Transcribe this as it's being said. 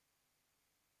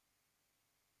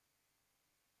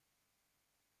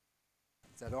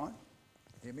that on?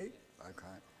 Hear me? Okay.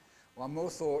 One more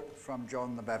thought from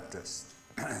John the Baptist.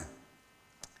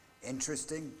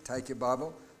 Interesting. Take your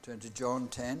Bible, turn to John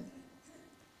 10.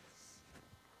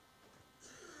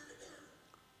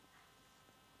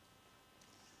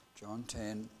 John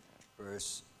 10,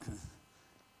 verse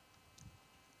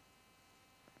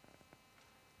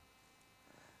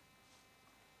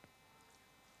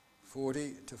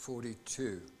 40 to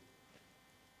 42.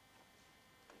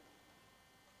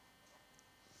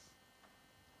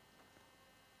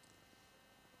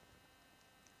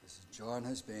 John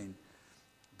has been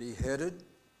beheaded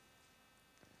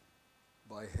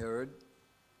by Herod.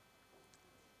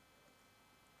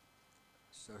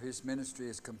 So his ministry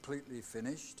is completely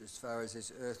finished as far as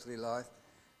his earthly life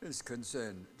is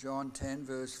concerned. John 10,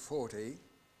 verse 40.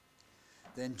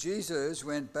 Then Jesus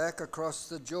went back across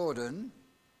the Jordan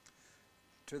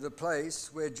to the place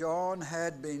where John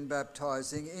had been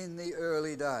baptizing in the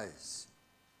early days.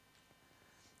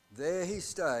 There he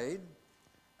stayed,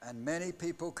 and many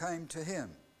people came to him.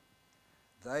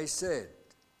 They said,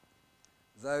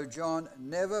 though John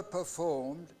never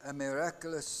performed a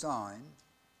miraculous sign,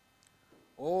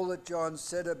 all that John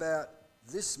said about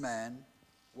this man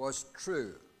was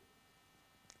true.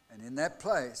 And in that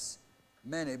place,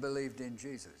 many believed in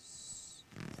Jesus.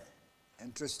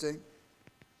 Interesting.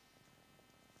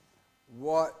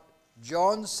 What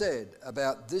John said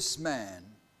about this man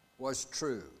was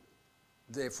true.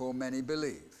 Therefore, many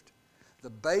believed. The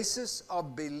basis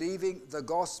of believing the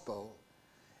gospel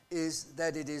is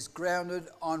that it is grounded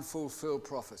on fulfilled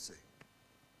prophecy.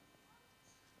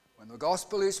 When the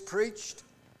gospel is preached,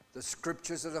 the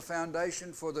scriptures are the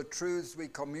foundation for the truths we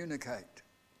communicate.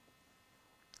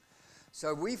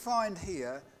 So we find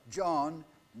here John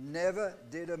never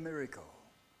did a miracle.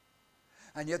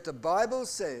 And yet the Bible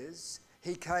says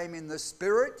he came in the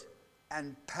spirit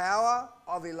and power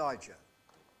of Elijah.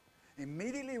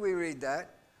 Immediately we read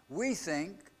that, we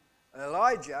think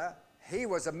Elijah, he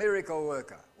was a miracle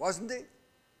worker, wasn't he?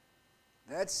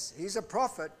 He's a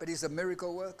prophet, but he's a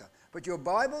miracle worker. But your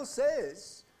Bible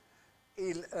says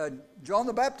John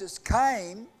the Baptist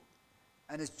came,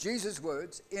 and it's Jesus'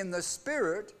 words, in the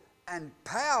spirit and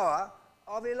power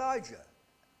of Elijah.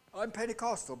 I'm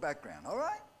Pentecostal background, all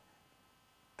right?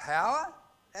 Power,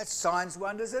 that's signs,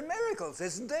 wonders, and miracles,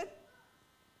 isn't it?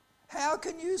 How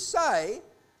can you say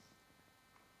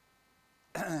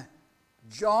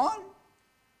John,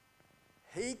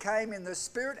 he came in the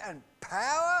spirit and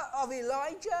power of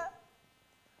Elijah?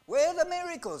 Where are the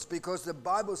miracles? Because the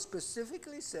Bible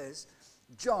specifically says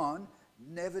John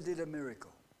never did a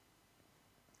miracle.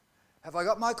 Have I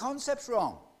got my concepts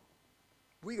wrong?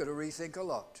 We got to rethink a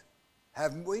lot,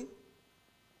 haven't we?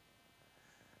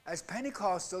 As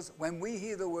Pentecostals, when we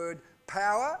hear the word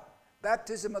power,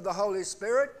 baptism of the Holy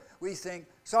Spirit, we think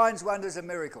signs, wonders, and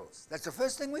miracles. That's the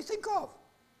first thing we think of.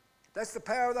 That's the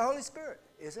power of the Holy Spirit,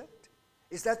 is it?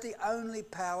 Is that the only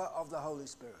power of the Holy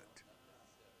Spirit?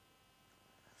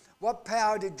 What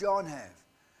power did John have?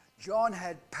 John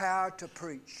had power to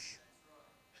preach.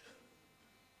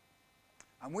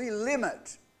 And we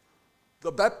limit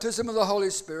the baptism of the Holy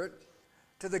Spirit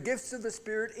to the gifts of the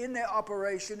Spirit in their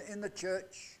operation in the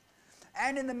church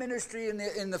and in the ministry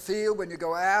in the field when you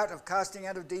go out of casting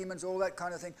out of demons, all that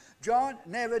kind of thing. John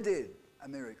never did a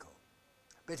miracle.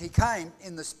 But he came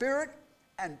in the spirit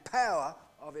and power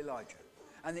of Elijah.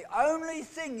 And the only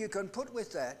thing you can put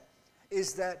with that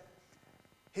is that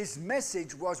his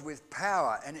message was with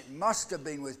power, and it must have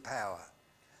been with power,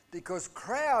 because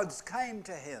crowds came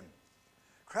to him.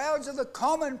 Crowds of the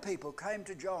common people came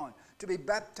to John to be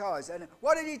baptized. And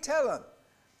what did he tell them?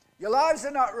 Your lives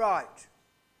are not right.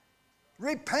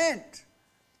 Repent.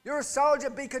 You're a soldier,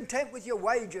 be content with your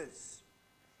wages.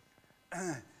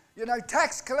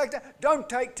 Tax collector, don't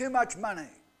take too much money.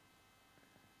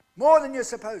 More than you're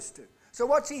supposed to. So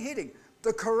what's he hitting?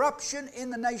 The corruption in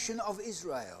the nation of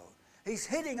Israel. He's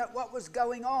hitting at what was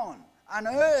going on,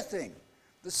 unearthing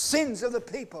the sins of the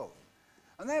people.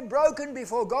 And they're broken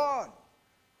before God.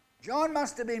 John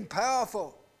must have been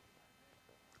powerful.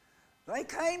 They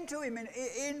came to him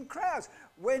in crowds.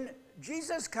 When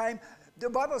Jesus came, the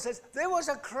Bible says there was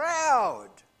a crowd.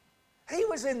 He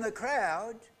was in the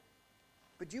crowd,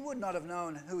 but you would not have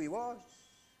known who he was.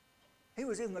 He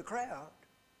was in the crowd.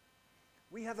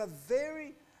 We have a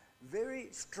very, very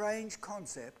strange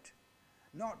concept,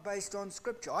 not based on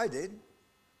Scripture. I did,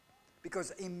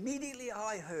 because immediately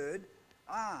I heard,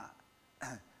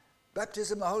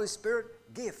 baptism of the Holy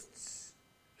Spirit, gifts,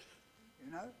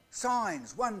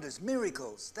 signs, wonders,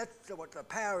 miracles. That's what the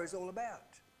power is all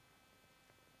about.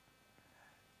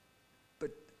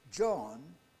 But John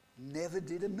never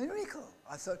did a miracle.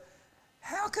 I thought,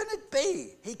 How can it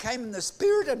be? He came in the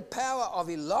spirit and power of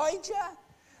Elijah.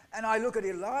 And I look at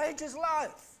Elijah's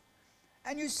life,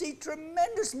 and you see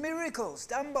tremendous miracles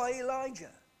done by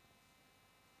Elijah.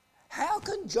 How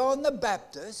can John the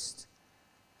Baptist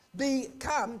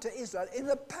come to Israel in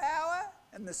the power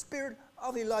and the spirit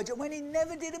of Elijah when he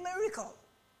never did a miracle?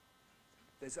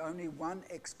 There's only one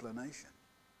explanation.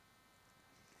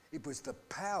 It was the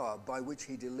power by which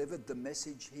he delivered the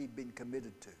message he'd been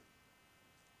committed to.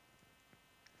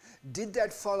 Did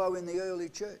that follow in the early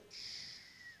church?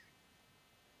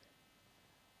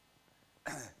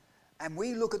 And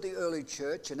we look at the early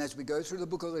church, and as we go through the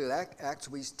book of the Acts,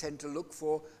 we tend to look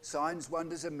for signs,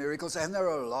 wonders, and miracles, and there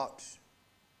are a lot.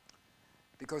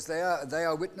 Because they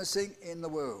are witnessing in the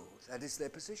world. That is their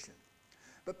position.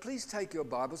 But please take your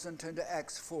Bibles and turn to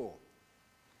Acts 4.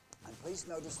 And please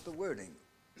notice the wording.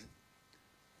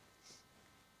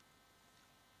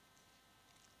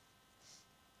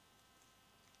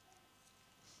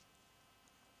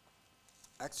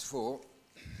 Acts 4.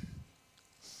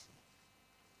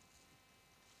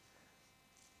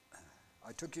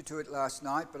 I took you to it last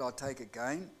night, but I'll take it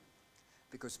again,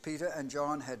 because Peter and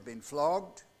John had been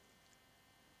flogged.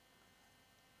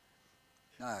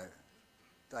 No,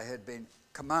 they had been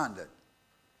commanded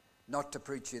not to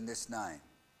preach in this name.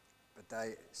 But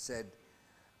they said,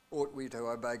 ought we to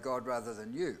obey God rather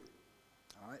than you?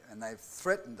 All right? And they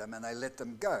threatened them and they let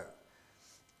them go.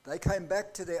 They came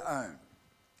back to their own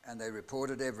and they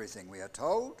reported everything, we are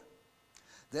told.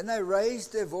 Then they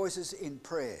raised their voices in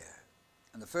prayer.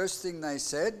 And the first thing they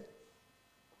said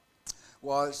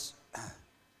was,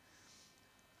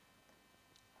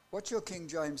 what's your King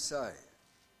James say?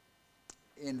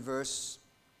 In verse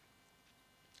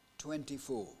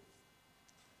 24.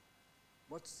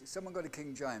 Someone got a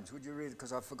King James? Would you read it?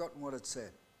 Because I've forgotten what it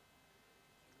said.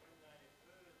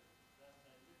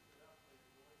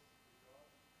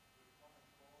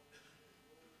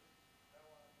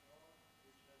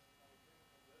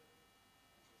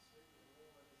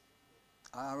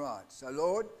 All right. So,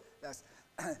 Lord,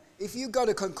 if you've got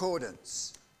a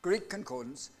concordance, Greek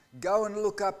concordance, go and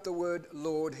look up the word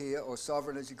Lord here, or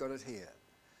sovereign as you got it here.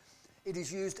 It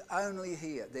is used only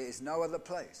here. There is no other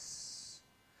place.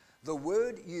 The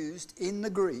word used in the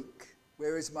Greek,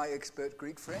 where is my expert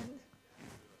Greek friend?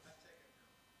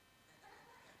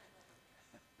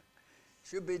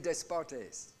 Should be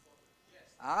despotes.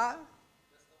 Ah?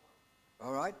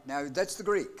 All right. Now, that's the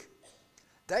Greek.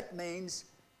 That means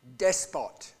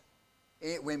despot.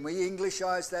 When we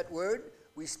Englishize that word,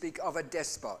 we speak of a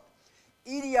despot.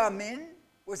 Idi Amin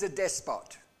was a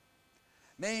despot.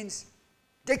 Means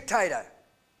dictator.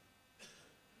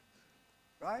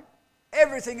 Right?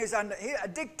 Everything is under here. A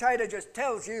dictator just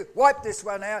tells you, wipe this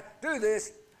one out, do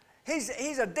this.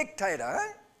 He's a dictator,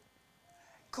 eh?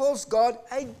 Calls God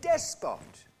a despot.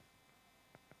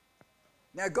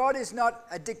 Now, God is not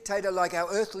a dictator like our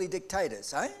earthly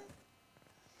dictators, eh?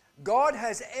 God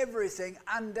has everything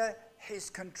under his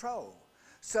control.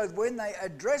 So when they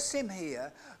address him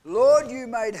here, Lord, you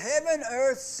made heaven,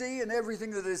 earth, sea, and everything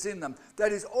that is in them.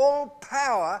 That is, all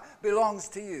power belongs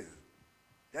to you.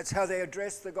 That's how they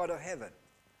address the God of heaven.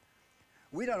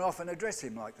 We don't often address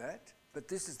him like that, but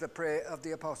this is the prayer of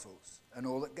the apostles and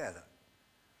all that gather.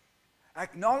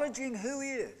 Acknowledging who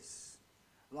he is,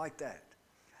 like that.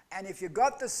 And if you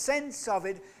got the sense of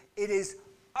it, it is,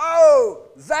 "O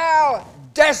thou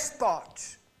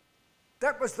despot!"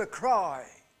 That was the cry.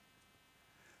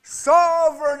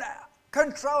 Sovereign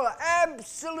controller,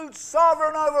 absolute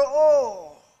sovereign over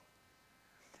all.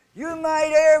 You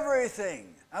made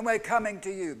everything, and we're coming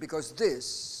to you because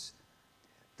this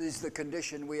is the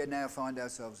condition we now find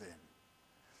ourselves in.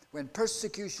 When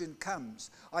persecution comes,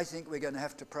 I think we're going to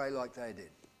have to pray like they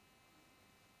did.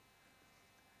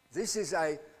 This is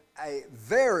a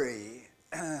very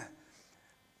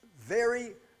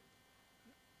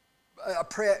a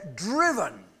prayer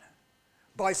driven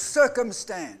by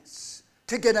circumstance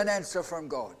to get an answer from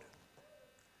God.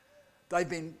 They've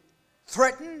been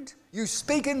threatened. You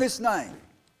speak in this name.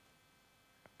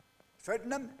 Threaten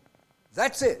them.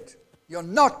 That's it. You're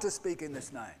not to speak in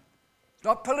this name. It's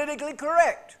not politically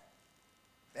correct.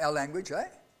 Our language,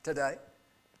 today.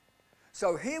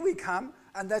 So here we come,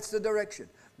 and that's the direction.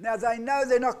 Now, they know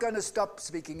they're not going to stop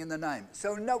speaking in the name.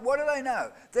 So what do they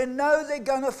know? They know they're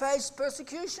going to face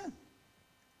persecution.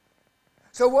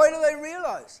 So what do they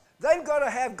realize? They've got to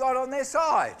have God on their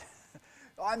side.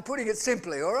 I'm putting it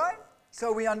simply, all right?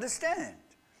 So we understand.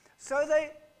 So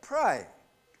they pray.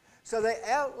 So they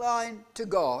outline to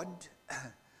God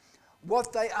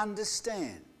what they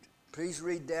understand. Please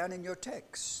read down in your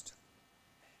text.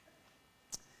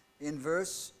 In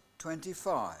verse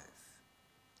 25.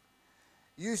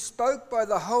 You spoke by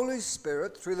the Holy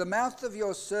Spirit through the mouth of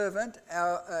your servant,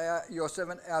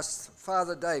 our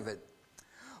father David.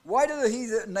 Why do the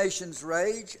heathen nations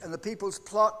rage and the peoples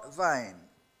plot vain?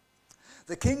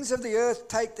 The kings of the earth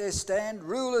take their stand,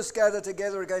 rulers gather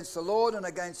together against the Lord and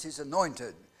against his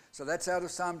anointed. So that's out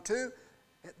of Psalm 2.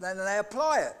 Then they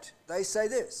apply it. They say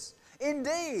this: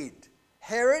 Indeed,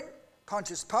 Herod,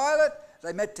 Pontius Pilate,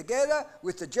 they met together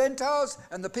with the Gentiles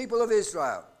and the people of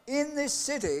Israel in this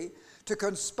city to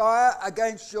conspire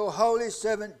against your holy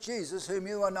servant Jesus, whom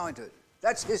you anointed.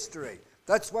 That's history.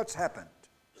 That's what's happened.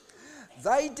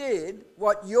 They did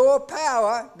what your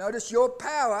power, notice your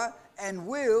power and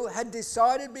will had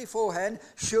decided beforehand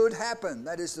should happen.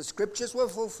 That is, the scriptures were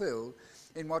fulfilled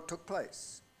in what took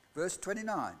place. Verse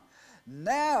 29.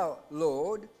 Now,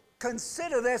 Lord,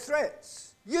 consider their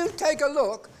threats. You take a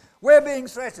look. We're being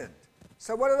threatened.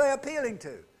 So what are they appealing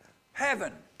to?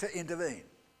 Heaven to intervene.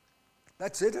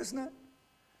 That's it, isn't it?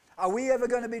 Are we ever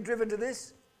going to be driven to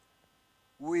this?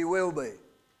 We will be.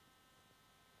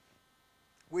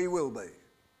 We will be.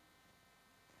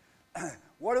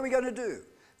 What are we going to do?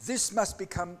 This must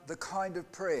become the kind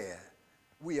of prayer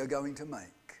we are going to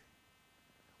make.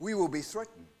 We will be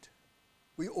threatened.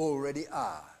 We already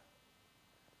are.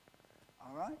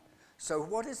 All right? So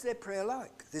what is their prayer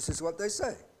like? This is what they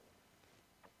say.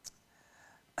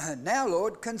 Now,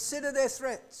 Lord, consider their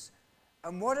threats.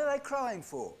 And what are they crying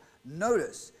for?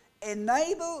 Notice,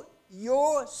 enable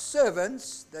your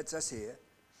servants, that's us here,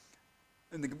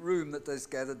 in the room that they've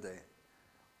gathered there.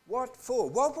 What for?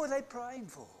 What were they praying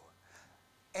for?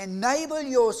 Enable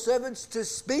your servants to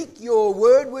speak your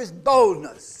word with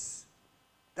boldness.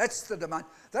 That's the demand.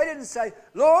 They didn't say,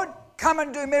 Lord, come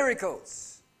and do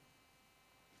miracles.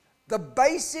 The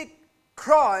basic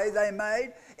cry they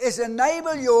made is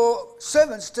enable your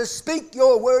servants to speak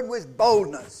your word with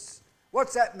boldness.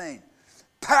 What's that mean?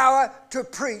 Power to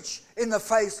preach in the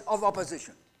face of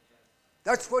opposition.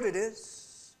 That's what it is.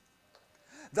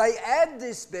 They add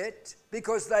this bit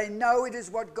because they know it is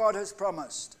what God has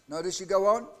promised. Notice you go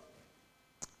on.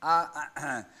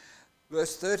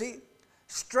 Verse 30.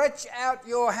 Stretch out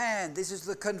your hand. This is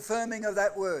the confirming of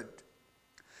that word.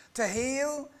 To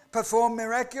heal, perform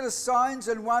miraculous signs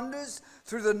and wonders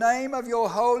through the name of your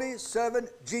holy servant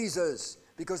Jesus,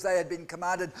 because they had been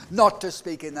commanded not to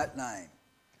speak in that name.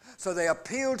 So they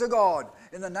appeal to God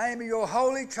in the name of your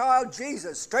holy child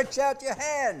Jesus. Stretch out your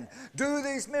hand. Do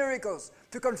these miracles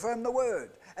to confirm the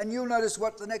word. And you'll notice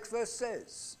what the next verse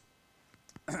says.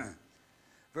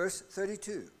 Verse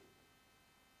 32.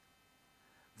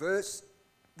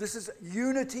 This is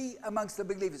unity amongst the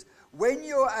believers. When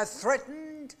you are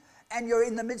threatened and you're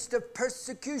in the midst of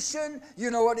persecution, you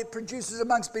know what it produces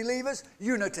amongst believers?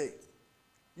 Unity.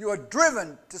 You are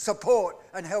driven to support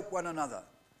and help one another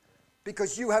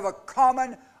because you have a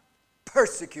common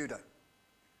persecutor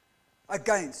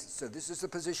against. So this is the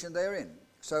position they're in.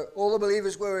 So all the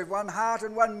believers were of one heart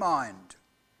and one mind.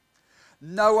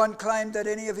 No one claimed that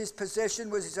any of his possession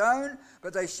was his own,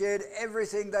 but they shared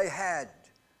everything they had.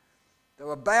 They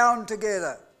were bound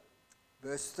together.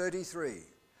 Verse 33.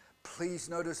 Please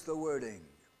notice the wording.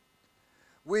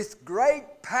 With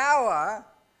great power,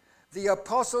 the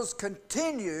apostles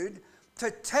continued to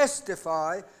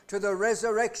testify to the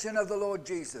resurrection of the Lord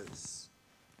Jesus.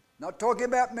 Not talking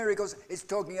about miracles, it's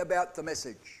talking about the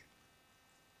message.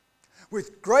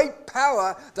 With great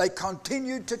power, they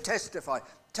continued to testify.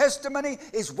 Testimony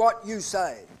is what you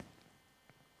say.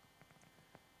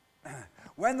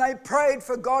 When they prayed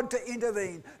for God to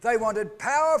intervene, they wanted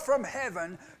power from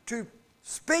heaven to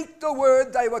speak the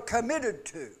word they were committed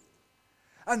to.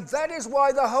 And that is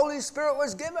why the Holy Spirit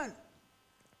was given.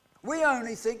 We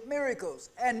only think miracles,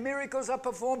 and miracles are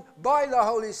performed by the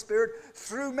Holy Spirit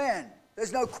through men.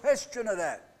 There's no question of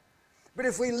that. But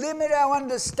if we limit our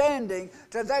understanding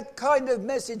to that kind of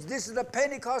message, this is the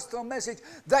Pentecostal message,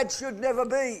 that should never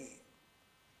be.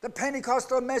 The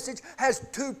Pentecostal message has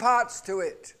two parts to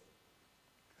it.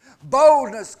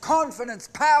 Boldness, confidence,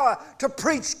 power to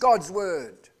preach God's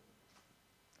word.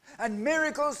 And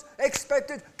miracles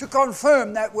expected to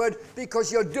confirm that word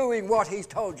because you're doing what he's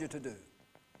told you to do.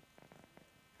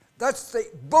 That's the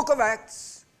book of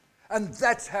Acts, and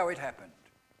that's how it happened.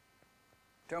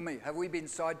 Tell me, have we been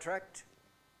sidetracked?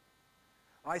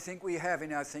 I think we have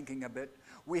in our thinking a bit.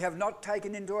 We have not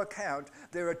taken into account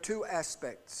there are two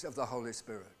aspects of the Holy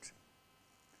Spirit.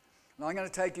 And I'm going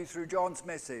to take you through John's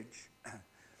message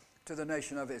to the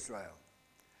nation of Israel,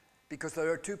 because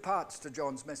there are two parts to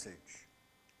John's message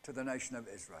to the nation of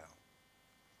Israel.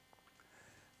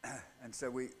 And so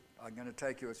I'm going to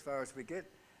take you as far as we get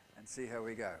and see how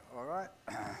we go. All right?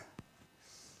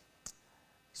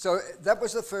 So that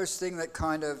was the first thing that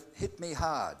kind of hit me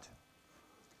hard,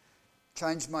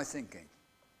 changed my thinking.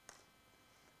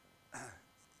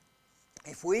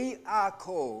 If we are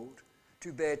called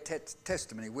to bear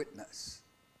testimony, witness,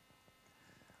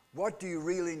 what do you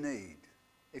really need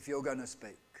if you're going to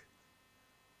speak?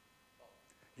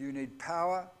 You need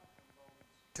power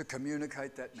to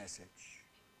communicate that message.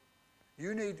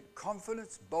 You need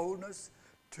confidence, boldness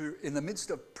to, in the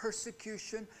midst of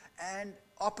persecution and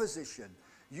opposition,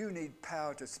 you need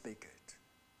power to speak it.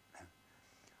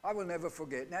 I will never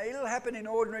forget. Now, it'll happen in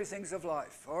ordinary things of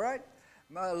life, all right?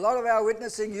 A lot of our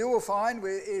witnessing you will find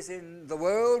is in the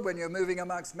world when you're moving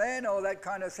amongst men or that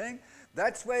kind of thing.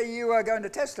 That's where you are going to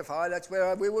testify. That's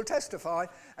where we will testify.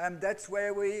 And that's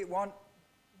where we want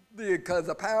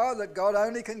the power that God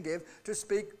only can give to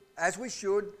speak as we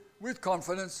should with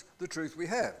confidence the truth we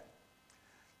have.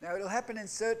 Now, it'll happen in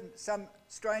some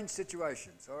strange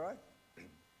situations, all right?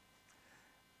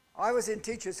 I was in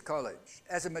Teachers College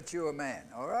as a mature man,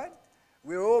 all right?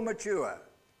 We're all mature.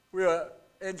 We're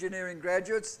engineering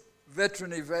graduates,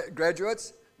 veterinary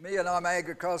graduates. Me and I'm an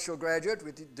agricultural graduate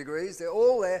with degrees. They're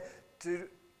all there to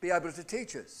be able to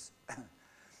teach us.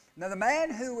 Now, the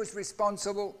man who was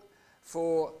responsible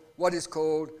for what is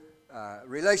called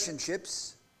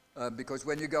relationships, because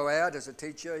when you go out as a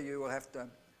teacher, you will have to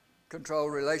control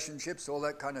relationships, all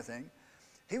that kind of thing.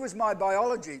 He was my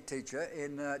biology teacher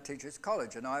in Teachers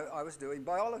College, and I was doing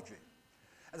biology.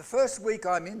 And the first week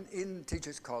I'm in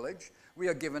Teachers College, we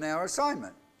are given our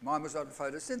assignment. Mine was on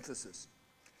photosynthesis.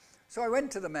 So I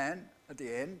went to the man at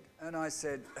the end, and I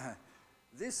said,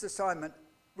 this assignment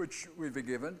which we've been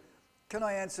given, can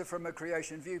I answer from a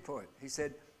creation viewpoint? He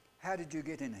said, how did you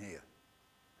get in here?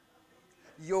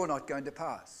 You're not going to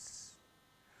pass.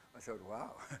 I thought,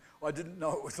 wow, I didn't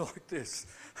know it was like this.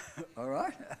 All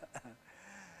right?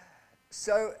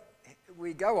 So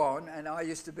we go on, and I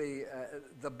used to be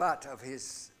the butt of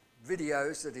his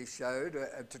videos that he showed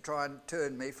to try and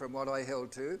turn me from what I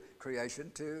held to,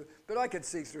 creation, to, but I could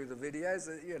see through the videos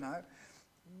that, you know,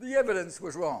 the evidence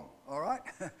was wrong, all right,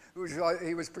 which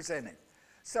he was presenting.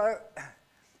 So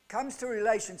comes to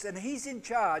relations, and he's in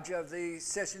charge of the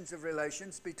sessions of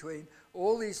relations between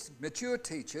all these mature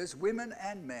teachers, women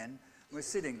and men, were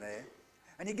sitting there,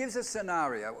 and he gives a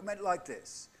scenario. It went like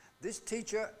this. This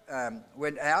teacher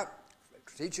went out,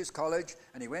 Teachers College,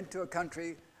 and he went to a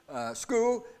country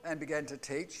school and began to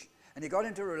teach, and he got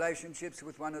into relationships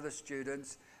with one of the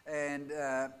students, and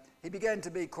he began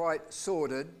to be quite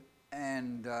sordid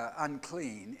and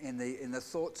unclean in the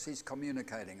thoughts he's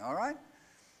communicating, all right?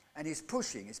 And he's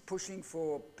pushing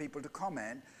for people to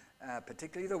comment,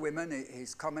 particularly the women.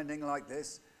 He's commenting like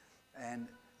this, and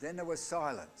then there was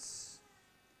silence,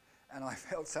 and I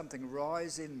felt something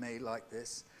rise in me like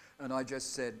this, and I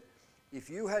just said, if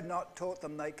you had not taught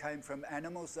them they came from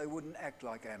animals, they wouldn't act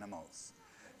like animals.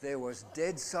 There was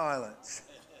dead silence.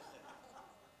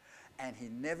 And he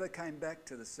never came back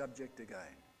to the subject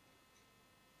again.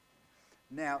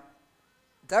 Now,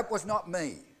 that was not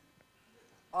me.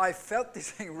 I felt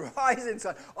this thing rise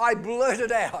inside. I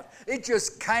blurted out. It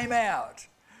just came out.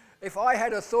 If I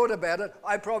had a thought about it,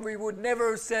 I probably would never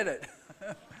have said it.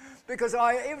 Because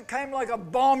it came like a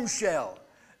bombshell,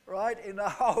 right, in the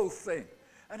whole thing.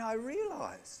 And I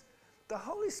realized the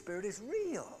Holy Spirit is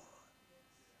real.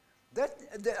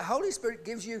 That the Holy Spirit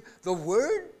gives you the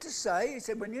word to say. He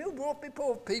said, when you walk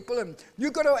before people and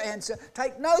you've got to answer,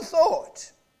 take no thought.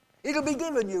 It'll be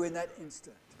given you in that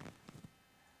instant.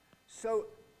 So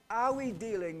are we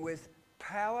dealing with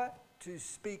power to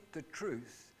speak the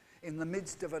truth in the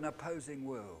midst of an opposing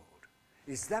world?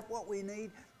 Is that what we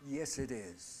need? Yes, it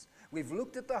is. We've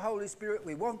looked at the Holy Spirit.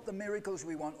 We want the miracles.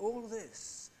 We want all of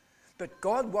this. But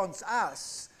God wants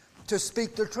us to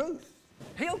speak the truth.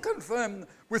 He'll confirm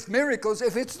with miracles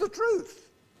if it's the truth.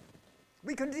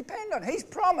 We can depend on it. He's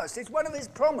promised. It's one of his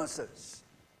promises.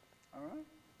 All right?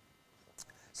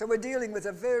 So we're dealing with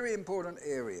a very important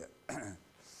area.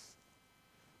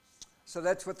 So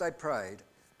that's what they prayed,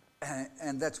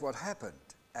 and that's what happened,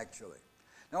 actually.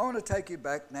 Now I want to take you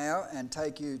back now and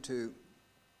take you to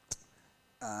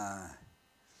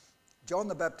John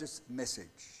the Baptist's message.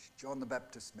 John the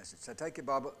Baptist's message. So take your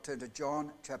Bible, turn to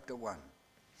John chapter 1.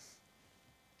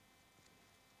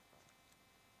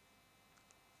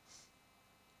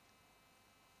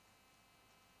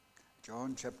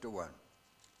 John chapter 1.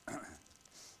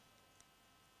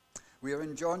 We are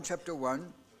in John chapter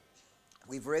 1.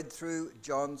 We've read through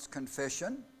John's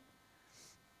confession.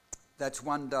 That's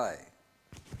one day.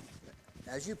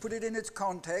 As you put it in its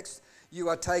context, you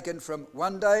are taken from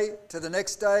one day to the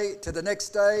next day, to the next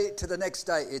day, to the next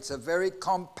day. It's a very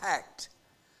compact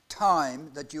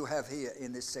time that you have here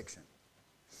in this section.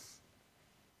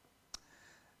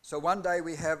 So one day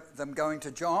we have them going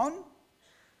to John,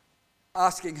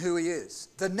 asking who he is.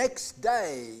 The next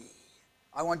day,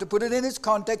 I want to put it in its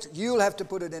context. You'll have to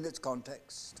put it in its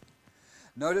context.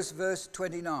 Notice verse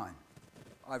 29.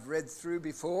 I've read through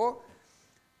before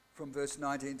from verse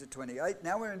 19 to 28.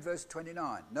 Now we're in verse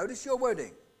 29. Notice your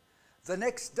wording. The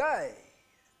next day,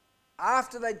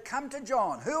 after they'd come to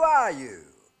John, who are you?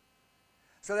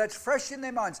 So that's fresh in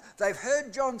their minds. They've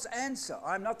heard John's answer.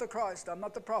 I'm not the Christ. I'm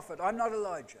not the prophet. I'm not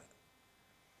Elijah.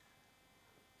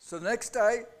 So the next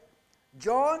day,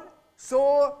 John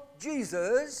saw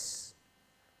Jesus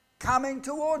coming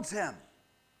towards him.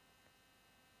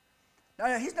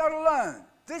 Now, he's not alone.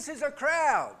 This is a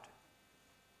crowd.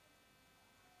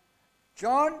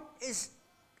 John is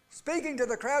speaking to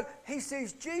the crowd. He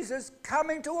sees Jesus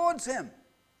coming towards him.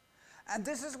 And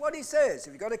this is what he says.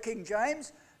 If you've got a King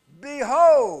James,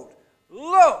 behold,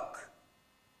 look.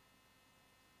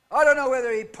 I don't know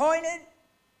whether he pointed.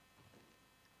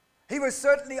 He was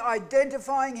certainly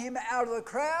identifying him out of the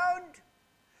crowd.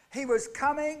 He was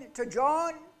coming to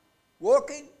John,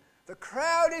 walking. The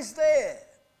crowd is there.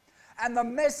 And the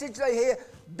message they hear,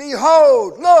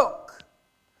 behold, look,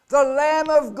 the Lamb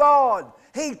of God.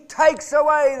 He takes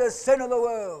away the sin of the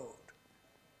world.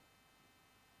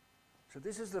 So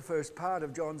this is the first part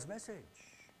of John's message.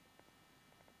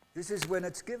 This is when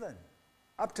it's given.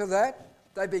 Up to that,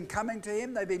 they've been coming to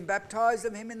him. They've been baptized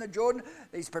of him in the Jordan.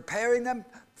 He's preparing them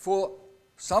for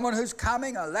someone who's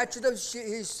coming, a latchet of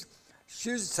his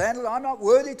shoes, sandal. I'm not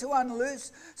worthy to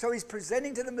unloose. So he's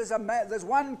presenting to them, there's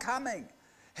one coming.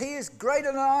 He is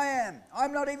greater than I am.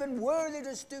 I'm not even worthy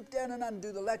to stoop down and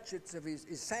undo the latchets of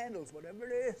his sandals, whatever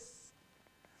it is.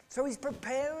 So he's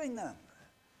preparing them.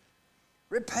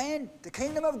 Repent. The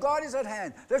kingdom of God is at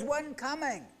hand. There's one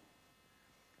coming.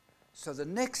 So the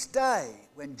next day,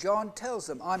 when John tells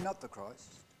them, I'm not the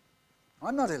Christ,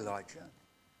 I'm not Elijah,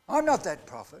 I'm not that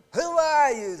prophet, who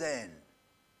are you then?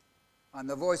 I'm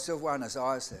the voice of one, as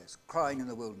Isaiah says, crying in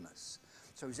the wilderness.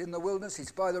 So he's in the wilderness,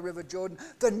 he's by the river Jordan.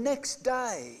 The next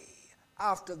day,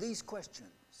 after these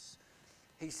questions,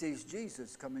 he sees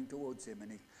Jesus coming towards him,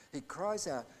 and he cries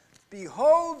out,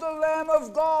 behold the Lamb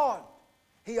of God.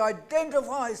 He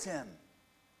identifies him.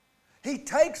 He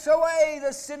takes away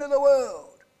the sin of the world.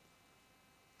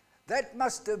 That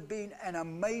must have been an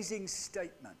amazing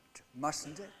statement,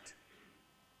 mustn't it?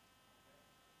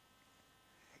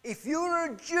 If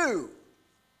you're a Jew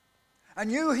and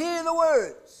you hear the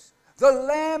words, the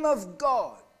Lamb of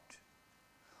God,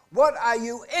 what are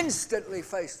you instantly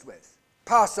faced with?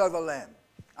 Passover lamb,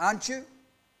 aren't you?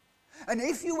 And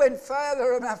if you went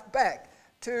farther enough back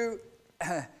to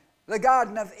the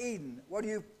Garden of Eden, what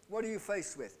are you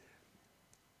faced with?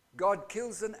 God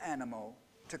kills an animal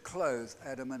to clothe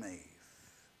Adam and Eve.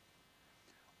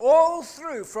 All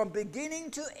through, from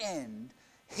beginning to end,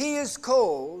 he is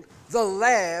called the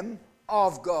Lamb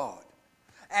of God.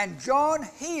 And John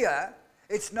here,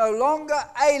 it's no longer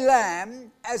a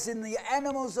lamb as in the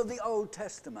animals of the Old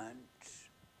Testament.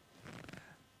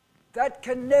 That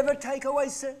can never take away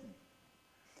sin.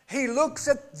 He looks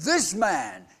at this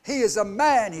man. He is a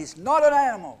man. He's not an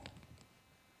animal.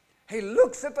 He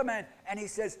looks at the man and he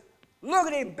says, look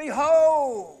at him,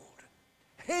 behold,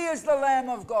 he is the Lamb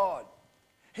of God.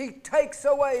 He takes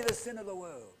away the sin of the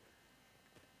world.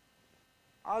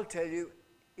 I'll tell you,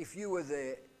 if you were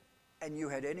there and you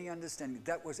had any understanding,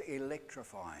 that was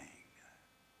electrifying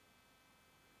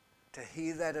to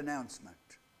hear that announcement.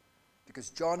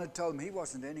 Because John had told him he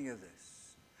wasn't any of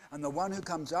this. And the one who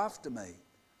comes after me,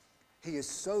 he is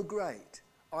so great,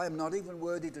 I am not even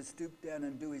worthy to stoop down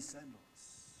and do his sandals.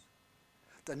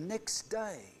 The next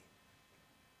day,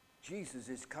 Jesus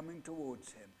is coming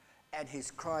towards him, and his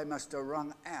cry must have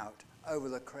rung out over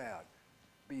the crowd.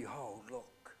 Behold,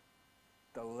 look,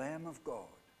 the Lamb of God,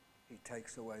 he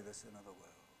takes away the sin of the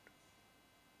world.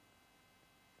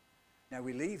 Now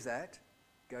we leave that,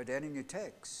 go down in your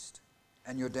text,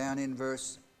 and you're down in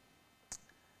verse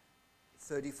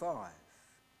 35.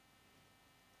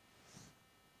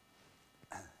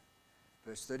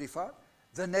 Verse 35,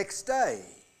 the next day,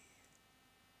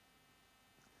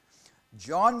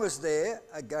 John was there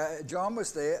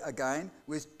again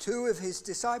with two of his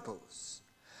disciples.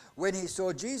 When he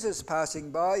saw Jesus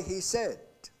passing by, he said,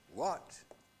 what?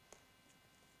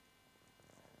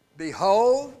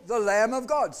 Behold the Lamb of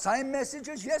God. Same message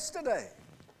as yesterday.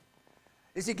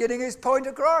 Is he getting his point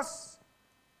across?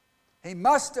 He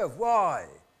must have. Why?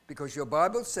 Because your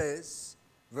Bible says,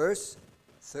 verse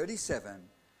 37,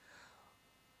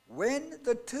 when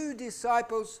the two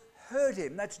disciples heard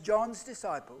him, that's John's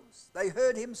disciples, they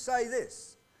heard him say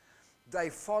this, they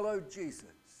followed Jesus.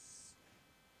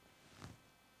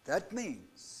 That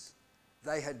means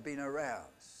They had been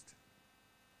aroused.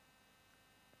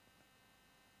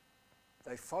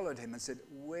 They followed him and said,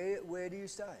 where do you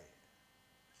stay?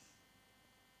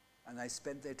 And they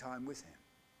spent their time with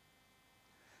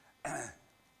him.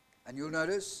 And you'll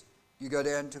notice, you go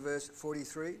down to verse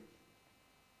 43.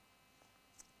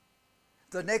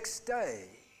 The next day,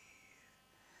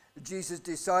 Jesus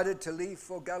decided to leave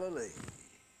for Galilee.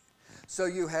 So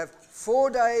you have 4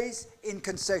 days in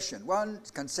concession,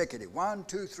 consecutive, 1,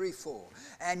 2, 3, 4.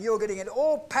 And you're getting it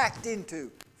all packed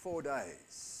into 4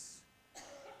 days.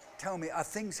 Tell me, are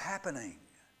things happening?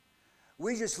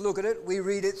 We just look at it, we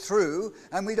read it through,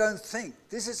 and we don't think,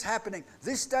 this is happening.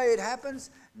 This day it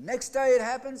happens, next day it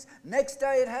happens, next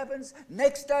day it happens,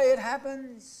 next day it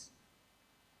happens.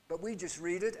 But we just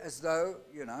read it as though,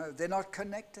 they're not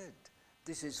connected.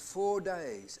 This is 4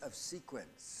 days of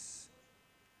sequence.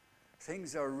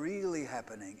 Things are really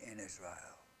happening in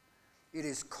Israel. It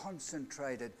is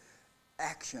concentrated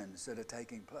actions that are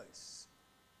taking place.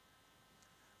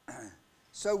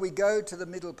 So we go to the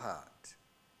middle part.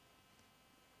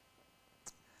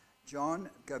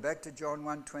 Go back to John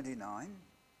 1:29.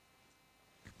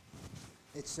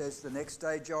 It says, the next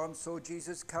day John saw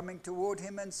Jesus coming toward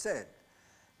him and said,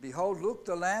 behold, look,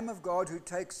 the Lamb of God who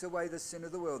takes away the sin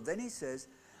of the world. Then he says,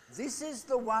 this is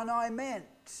the one I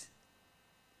meant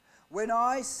when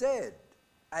I said,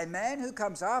 a man who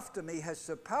comes after me has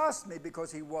surpassed me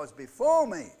because he was before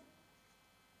me.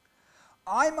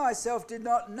 I myself did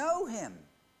not know him,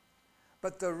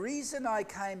 but the reason I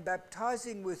came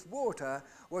baptizing with water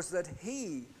was that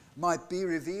he might be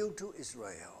revealed to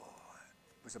Israel.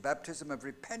 It was a baptism of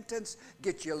repentance,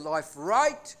 get your life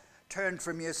right, turn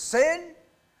from your sin,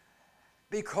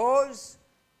 because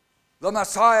the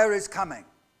Messiah is coming.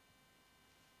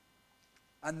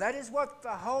 And that is what the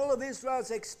whole of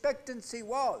Israel's expectancy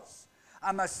was.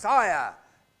 A Messiah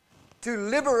to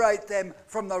liberate them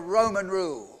from the Roman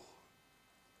rule.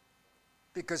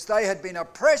 Because they had been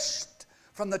oppressed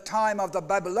from the time of the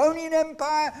Babylonian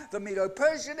Empire, the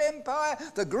Medo-Persian Empire,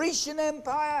 the Grecian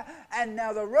Empire, and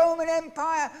now the Roman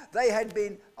Empire. They had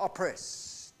been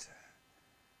oppressed.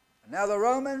 And now the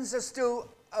Romans are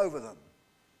still over them.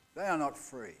 They are not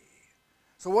free.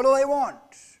 So what do they want?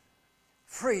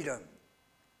 Freedom.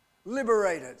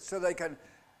 Liberated so they can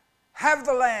have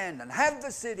the land and have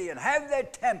the city and have their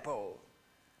temple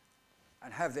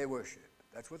and have their worship.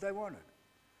 That's what they wanted.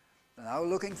 And they were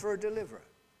looking for a deliverer.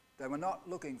 They were not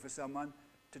looking for someone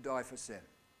to die for sin.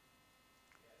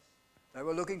 They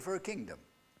were looking for a kingdom.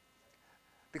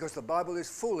 Because the Bible is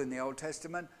full in the Old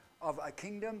Testament of a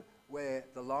kingdom where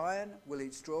the lion will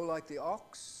eat straw like the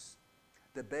ox,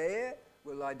 the bear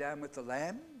will lie down with the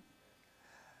lamb,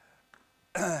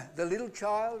 the little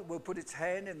child will put its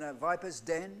hand in the viper's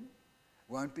den,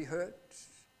 won't be hurt.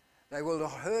 They will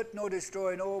not hurt nor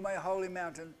destroy in all my holy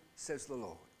mountain, says the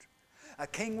Lord. A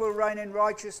king will reign in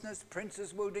righteousness,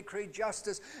 princes will decree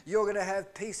justice. You're going to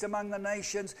have peace among the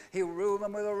nations. He'll rule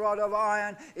them with a rod of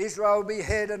iron. Israel will be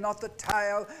head and not the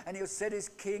tail, and he'll set his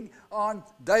king on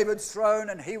David's throne,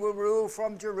 and he will rule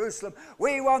from Jerusalem.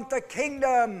 We want the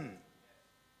kingdom.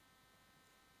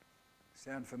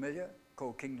 Sound familiar?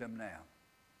 Called Kingdom Now.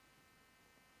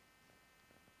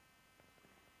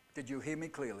 Did you hear me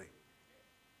clearly?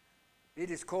 It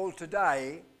is called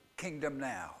today Kingdom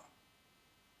Now.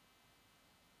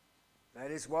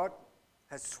 That is what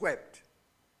has swept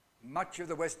much of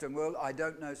the Western world. I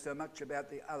don't know so much about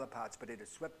the other parts, but it has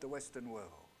swept the Western world.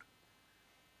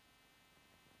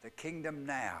 The Kingdom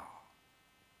Now.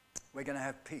 We're going to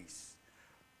have peace.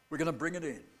 We're going to bring it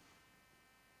in.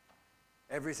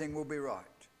 Everything will be right.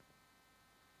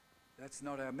 That's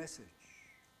not our message.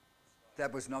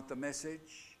 That was not the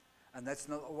message. And that's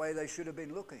not the way they should have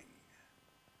been looking.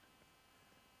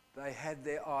 They had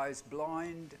their eyes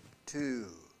blind to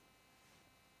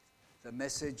the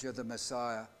message of the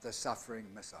Messiah, the suffering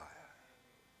Messiah.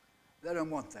 They don't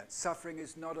want that. Suffering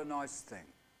is not a nice thing.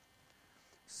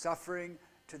 Suffering,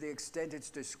 to the extent it's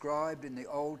described in the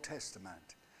Old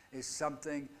Testament, is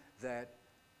something that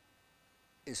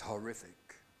is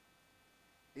horrific.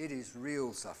 It is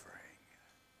real suffering.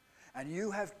 And you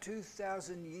have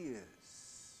 2,000 years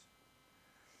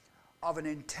of an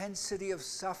intensity of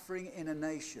suffering in a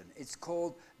nation. It's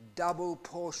called double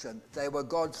portion. They were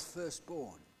God's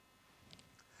firstborn.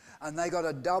 And they got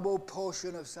a double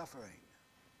portion of suffering.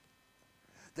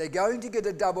 They're going to get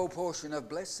a double portion of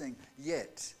blessing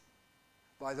yet.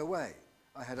 By the way,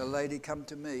 I had a lady come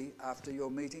to me after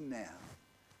your meeting now,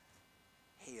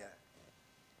 here,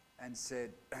 and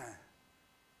said,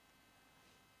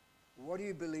 what do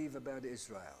you believe about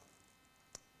Israel?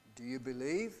 Do you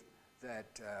believe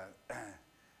that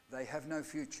they have no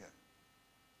future?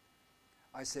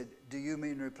 I said, do you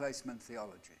mean replacement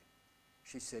theology?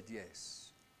 She said,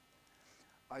 yes.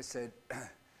 I said,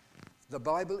 the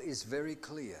Bible is very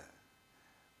clear.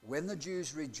 When the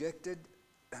Jews rejected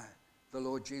the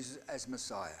Lord Jesus as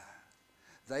Messiah,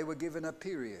 they were given a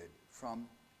period from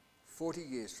 40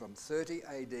 years, from 30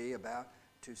 AD about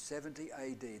to 70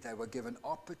 AD. They were given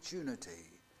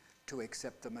opportunity to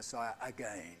accept the Messiah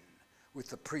again with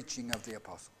the preaching of the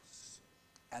apostles.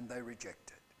 And they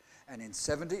rejected. And in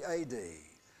 70 AD,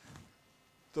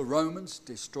 the Romans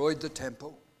destroyed the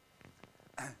temple,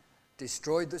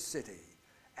 destroyed the city,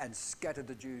 and scattered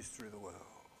the Jews through the world.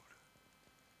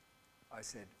 I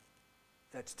said,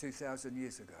 that's 2,000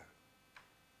 years ago.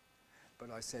 But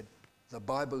I said, the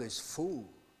Bible is full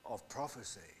of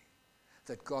prophecy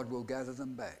that God will gather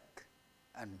them back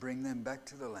and bring them back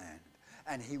to the land.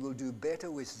 And he will do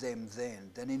better with them then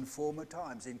than in former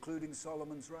times, including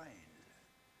Solomon's reign.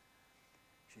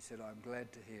 She said, I'm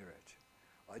glad to hear it.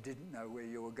 I didn't know where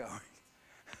you were going.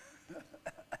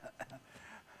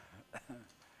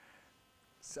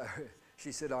 So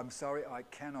she said, I'm sorry, I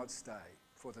cannot stay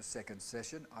for the second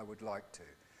session. I would like to.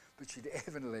 But she'd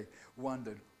evidently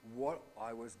wondered what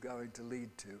I was going to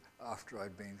lead to after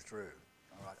I'd been through.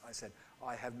 All right, I said,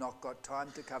 I have not got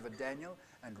time to cover Daniel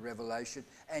and Revelation.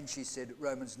 And she said,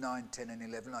 Romans 9, 10 and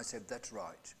 11. I said, that's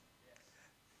right.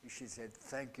 Yes. She said,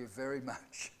 thank you very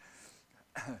much.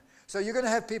 So you're going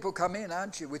to have people come in,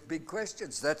 aren't you, with big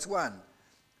questions. That's one.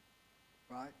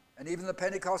 Right? And even the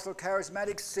Pentecostal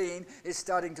charismatic scene is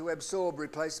starting to absorb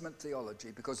replacement theology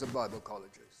because of Bible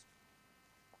colleges.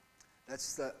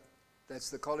 That's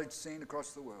the college scene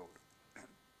across the world.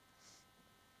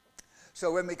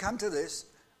 So when we come to this,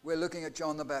 we're looking at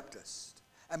John the Baptist.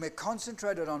 And we're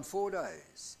concentrated on 4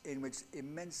 days in which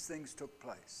immense things took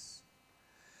place.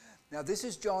 Now this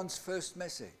is John's first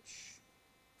message,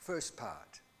 first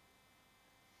part.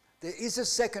 There is a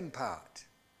second part,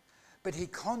 but he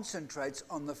concentrates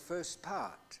on the first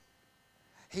part.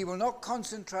 He will not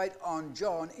concentrate on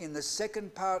John in the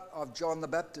second part of John the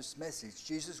Baptist's message.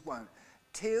 Jesus won't.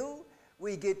 Till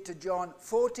we get to John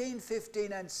 14,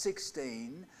 15 and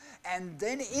 16, and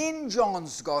then in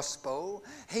John's Gospel,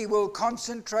 he will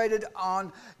concentrate it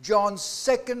on John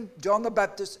the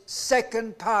Baptist's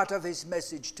second part of his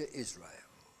message to Israel.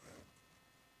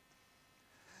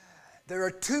 There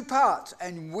are 2 parts,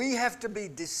 and we have to be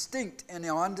distinct in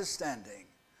our understanding.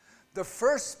 The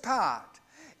first part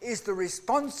is the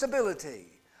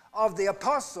responsibility of the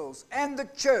apostles and the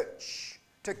church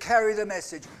to carry the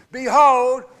message.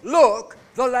 Behold, look,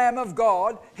 the Lamb of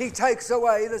God, he takes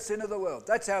away the sin of the world.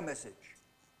 That's our message.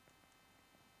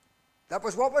 That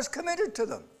was what was committed to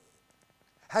them.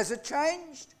 Has it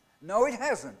changed? No, it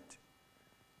hasn't.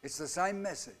 It's the same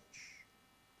message.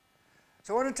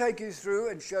 So I want to take you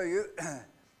through and show you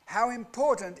how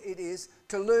important it is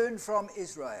to learn from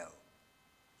Israel.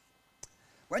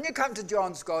 When you come to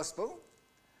John's Gospel,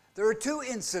 there are 2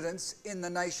 incidents in the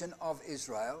nation of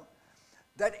Israel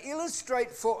that illustrate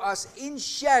for us in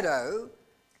shadow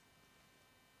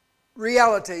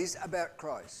realities about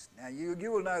Christ. Now you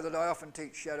will know that I often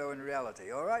teach shadow and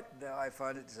reality, all right? I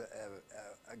find it's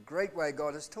a great way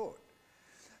God has taught.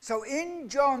 So in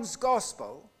John's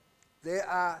Gospel, there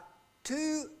are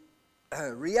 2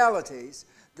 realities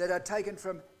that are taken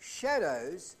from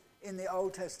shadows in the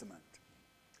Old Testament.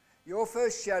 Your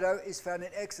first shadow is found in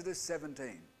Exodus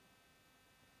 17.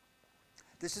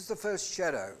 This is the first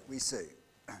shadow we see.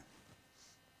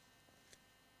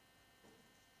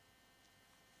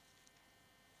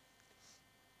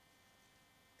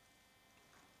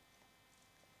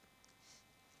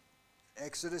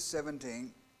 Exodus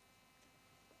 17.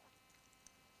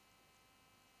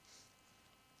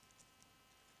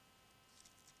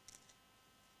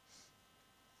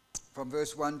 From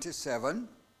verse 1 to 7.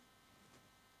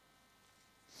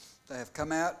 They have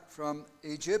come out from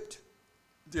Egypt,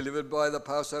 delivered by the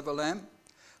Passover lamb.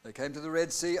 They came to the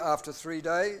Red Sea after 3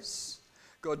 days.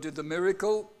 God did the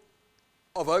miracle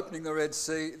of opening the Red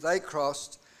Sea. They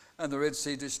crossed, and the Red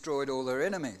Sea destroyed all their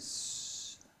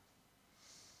enemies.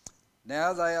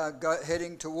 Now they are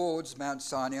heading towards Mount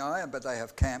Sinai, but they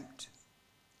have camped.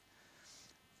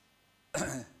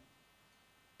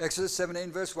 Exodus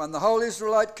 17 verse 1. The whole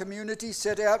Israelite community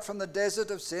set out from the desert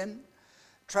of Sin,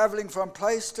 travelling from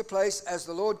place to place as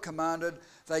the Lord commanded.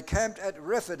 They camped at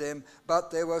Rephidim, but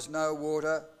there was no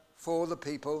water for the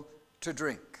people to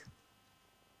drink.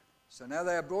 So now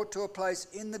they are brought to a place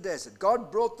in the desert.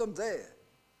 God brought them there.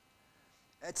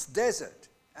 It's desert.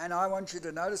 And I want you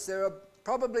to notice there are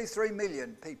probably 3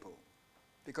 million people,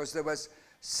 because there was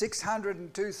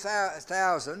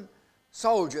 602,000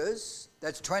 soldiers,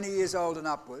 that's 20 years old and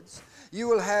upwards. You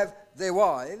will have their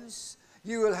wives.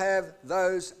 You will have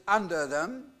those under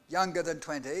them, younger than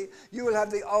 20. You will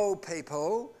have the old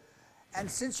people. And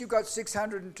since you've got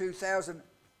 602,000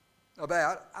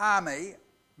 about army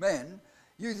men,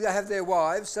 you have their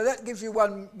wives, so that gives you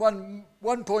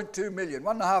 1.2 million,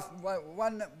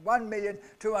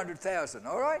 1,200,000,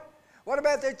 all right? What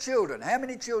about their children? How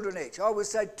many children each? I would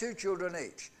say 2 children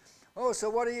each. Oh,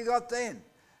 so what have you got then?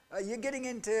 You're getting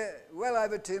into well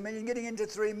over 2 million, getting into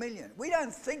 3 million. We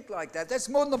don't think like that. That's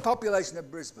more than the population of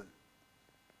Brisbane.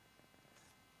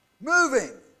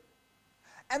 Moving.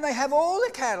 And they have all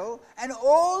the cattle and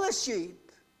all the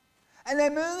sheep, and they're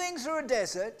moving through a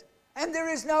desert, and there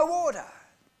is no water.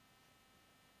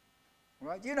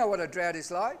 Right? You know what a drought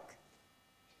is like,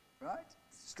 right?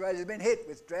 Australia's been hit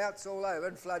with droughts all over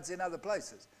and floods in other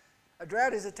places. A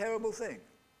drought is a terrible thing.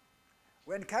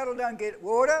 When cattle don't get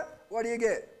water, what do you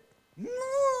get? Moo,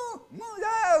 moo,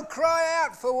 they'll cry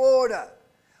out for water.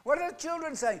 What are the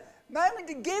children saying? Mummy,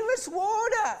 give us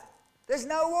water. There's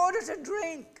no water to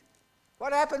drink.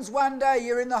 What happens one day?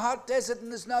 You're in the hot desert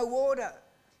and there's no water.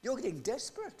 You're getting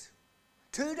desperate.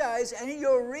 2 days and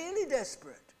you're really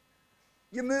desperate.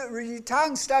 Your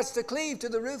tongue starts to cleave to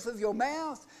the roof of your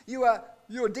mouth. You're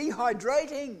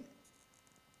dehydrating.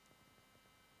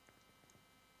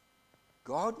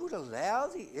 God would allow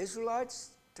the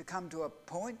Israelites to come to a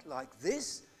point like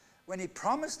this when he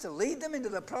promised to lead them into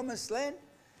the promised land.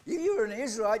 If you were an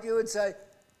Israelite, you would say,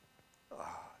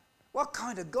 oh, what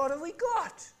kind of God have we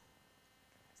got?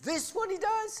 This what he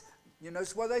does? You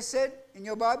notice what they said in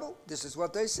your Bible? This is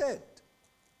what they said.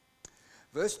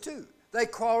 Verse 2. They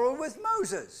quarreled with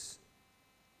Moses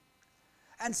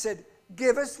and said,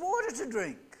 give us water to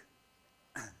drink.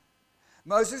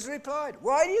 Moses replied,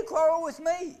 why do you quarrel with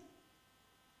me?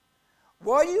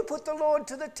 Why do you put the Lord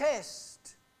to the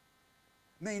test?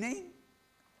 Meaning,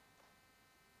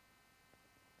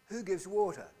 who gives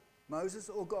water, Moses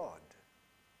or God?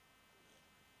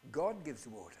 God gives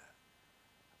water.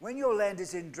 When your land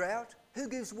is in drought, who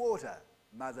gives water?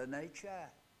 Mother Nature.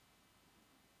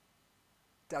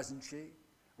 Doesn't she?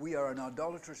 We are an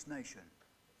idolatrous nation.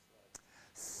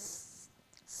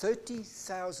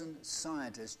 30,000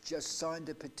 scientists just signed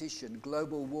a petition,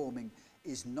 global warming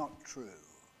is not true.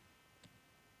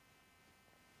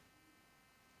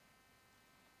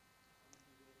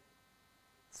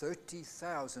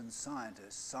 "30,000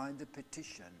 scientists signed a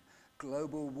petition,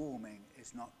 global warming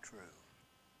is not true,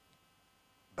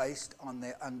 based on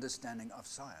their understanding of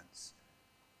science.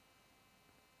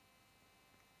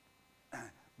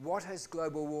 What has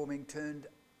global warming turned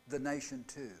the nation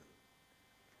to?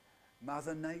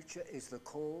 Mother Nature is the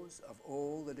cause of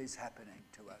all that is happening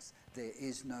to us. There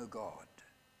is no God.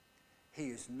 He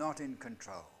is not in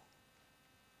control.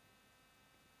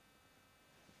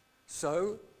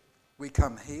 So we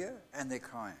come here and they're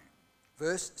crying.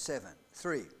 Verse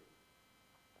 3.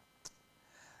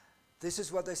 This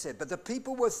is what they said. But the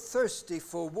people were thirsty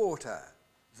for water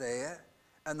there,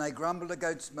 and they grumbled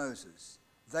against Moses.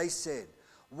 They said,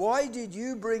 why did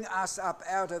you bring us up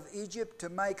out of Egypt to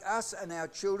make us and our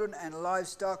children and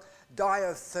livestock die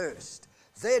of thirst?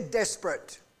 They're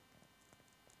desperate.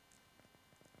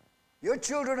 Your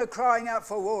children are crying out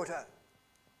for water.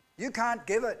 You can't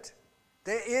give it.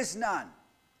 There is none.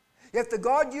 If the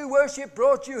God you worship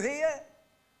brought you here,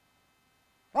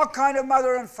 what kind of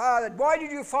mother and father? Why did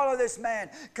you follow this man?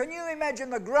 Can you imagine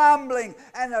the grumbling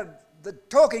and the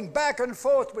talking back and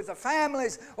forth with the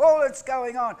families, all that's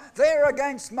going on? They're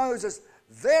against Moses.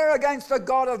 They're against the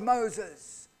God of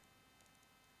Moses.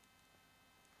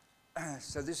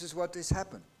 So this is what has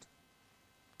happened.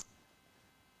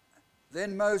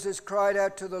 Then Moses cried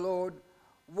out to the Lord,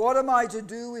 what am I to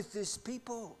do with this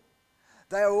people?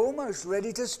 They are almost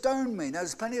ready to stone me. Now,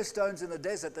 there's plenty of stones in the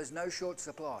desert. There's no short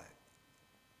supply.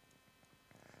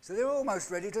 So they're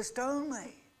almost ready to stone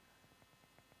me.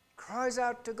 Cries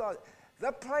out to God.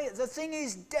 The thing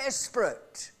is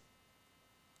desperate.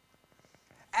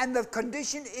 And the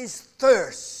condition is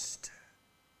thirst.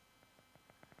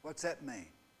 What's that mean?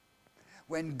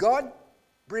 When God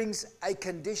brings a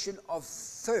condition of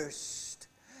thirst,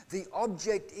 the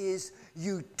object is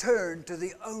you turn to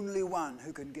the only one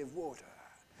who can give water.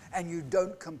 And you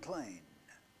don't complain.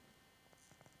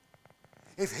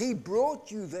 If he brought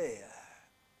you there,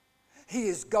 he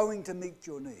is going to meet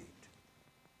your need.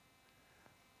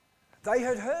 They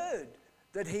had heard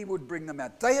that he would bring them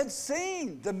out. They had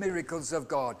seen the miracles of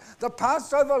God. The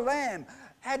Passover lamb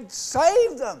had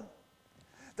saved them.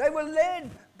 They were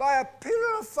led by a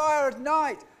pillar of fire at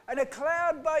night and a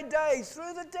cloud by day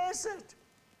through the desert.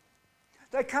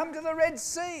 They come to the Red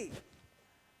Sea.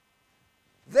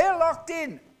 They're locked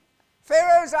in.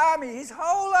 Pharaoh's army, his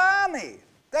whole army.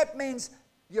 That means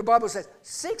Your Bible says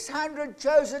 600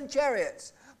 chosen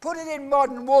chariots. Put it in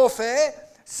modern warfare,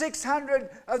 600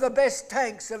 of the best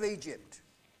tanks of Egypt.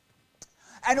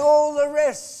 And all the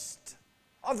rest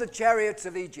of the chariots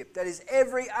of Egypt, that is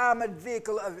every armoured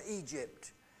vehicle of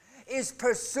Egypt, is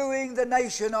pursuing the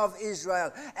nation of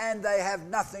Israel, and they have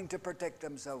nothing to protect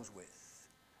themselves with.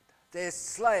 They're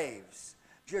slaves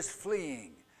just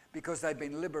fleeing because they've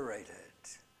been liberated.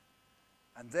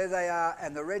 And there they are,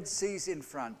 and the Red Sea's in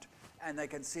front, and they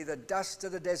can see the dust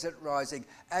of the desert rising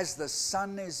as the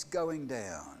sun is going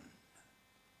down.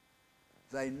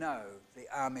 They know the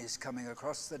army is coming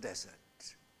across the desert.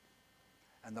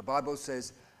 And the Bible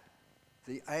says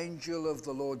the angel of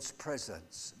the Lord's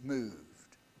presence moved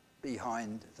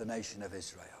behind the nation of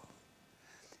Israel.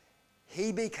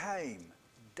 He became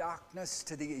darkness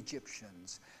to the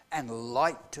Egyptians and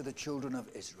light to the children of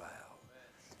Israel.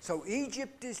 So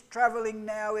Egypt is traveling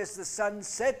now as the sun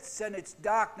sets and it's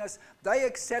darkness. They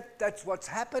accept that's what's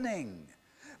happening.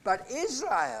 But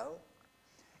Israel,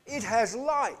 it has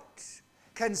light,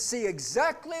 can see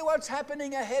exactly what's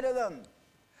happening ahead of them.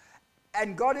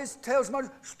 And God tells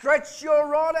Moses, stretch your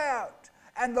rod out.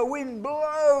 And the wind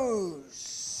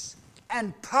blows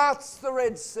and parts the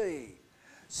Red Sea.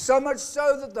 So much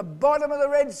so that the bottom of the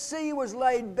Red Sea was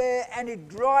laid bare and it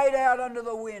dried out under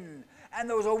the wind. And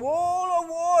there was a wall of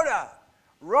water,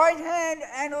 right hand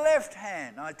and left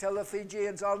hand. I tell the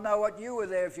Fijians, I'll know what you were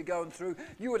there if you're going through.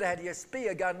 You would have had your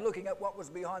spear gun looking at what was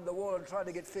behind the wall and trying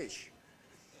to get fish.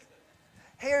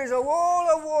 Here is a wall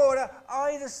of water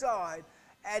either side.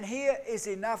 And here is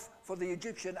enough for the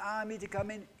Egyptian army to come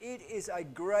in. It is a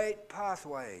great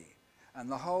pathway.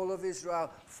 And the whole of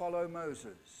Israel follow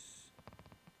Moses,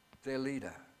 their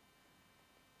leader.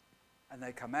 And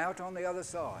they come out on the other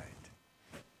side.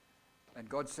 And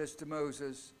God says to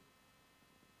Moses,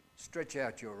 stretch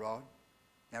out your rod.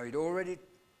 Now he'd already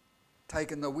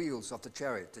taken the wheels off the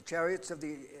chariot. The chariots of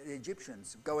the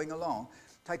Egyptians going along,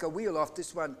 take a wheel off,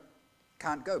 this one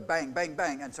can't go. Bang, bang,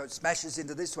 bang. And so it smashes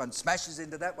into this one, smashes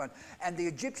into that one. And the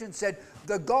Egyptians said,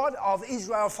 the God of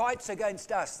Israel fights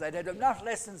against us. They'd had enough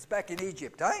lessons back in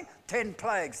Egypt, 10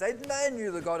 plagues. They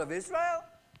knew the God of Israel.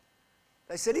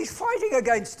 They said, he's fighting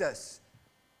against us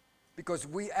because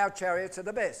our chariots are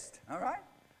the best, all right?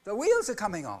 The wheels are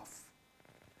coming off.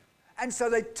 And so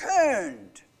they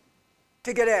turned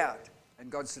to get out. And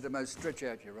God said to Moses, stretch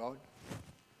out your rod.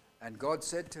 And God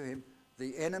said to him,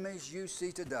 the enemies you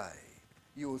see today,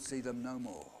 you will see them no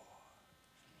more.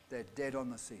 They're dead on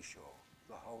the seashore,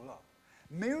 the whole lot.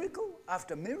 Miracle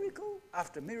after miracle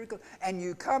after miracle. And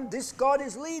you come, this God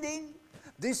is leading.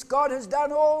 This God has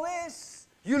done all this.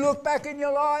 You look back in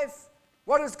your life.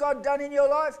 What has God done in your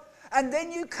life? And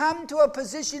then you come to a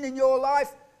position in your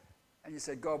life and you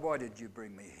say, God, why did you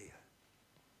bring me here?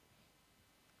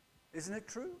 Isn't it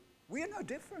true? We are no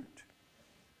different.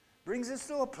 Brings us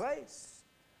to a place.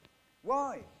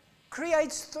 Why?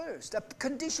 Creates thirst, a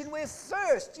condition where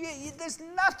thirst, there's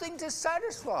nothing to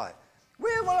satisfy.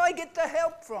 Where will I get the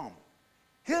help from?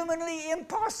 Humanly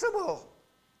impossible.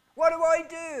 What do I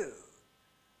do?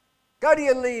 Go to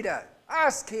your leader,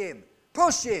 ask him,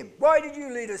 push him. Why did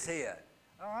you lead us here?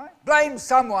 All right? Blame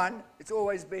someone. It's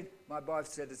always been, my wife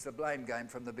said it's a blame game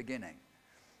from the beginning.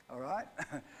 All right?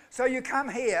 So you come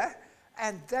here,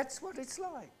 and that's what it's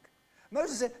like.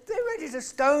 Moses said, they're ready to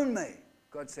stone me.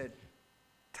 God said,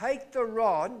 take the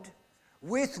rod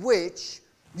with which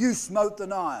you smote the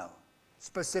Nile.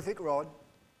 Specific rod.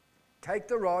 Take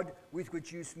the rod with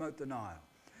which you smote the Nile.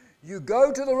 You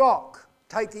go to the rock.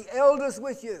 Take the elders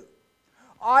with you.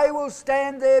 I will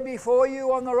stand there before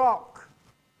you on the rock.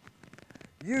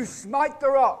 You smite the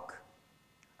rock,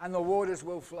 and the waters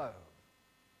will flow.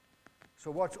 So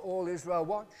what's all Israel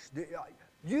watch?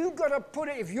 You've got to put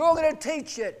it, if you're going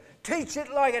to teach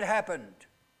it like it happened.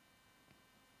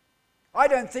 I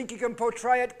don't think you can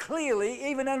portray it clearly,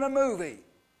 even in a movie.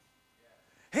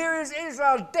 Here is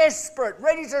Israel desperate,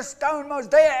 ready to stone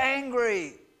Moses. They're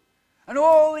angry. And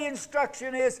all the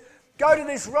instruction is, go to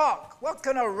this rock. What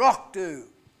can a rock do?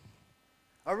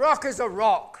 A rock is a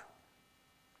rock.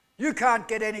 You can't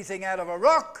get anything out of a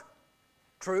rock.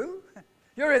 True?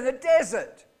 You're in the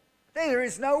desert. There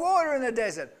is no water in the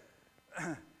desert.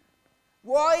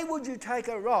 Why would you take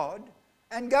a rod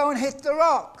and go and hit the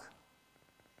rock?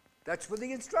 That's what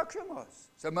the instruction was.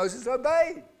 So Moses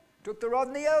obeyed, took the rod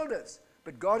and the elders.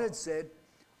 But God had said,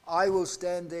 I will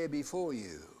stand there before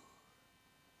you.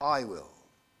 I will.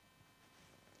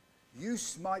 You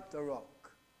smite the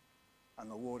rock, and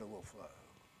the water will flow.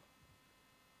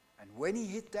 And when he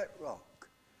hit that rock,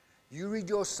 you read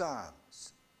your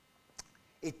Psalms,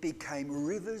 it became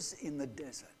rivers in the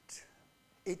desert.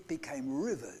 It became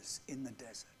rivers in the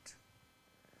desert.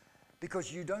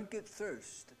 because you don't get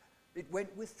thirst. It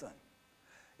went with them.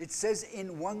 It says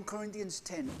in 1 Corinthians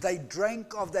 10, they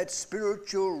drank of that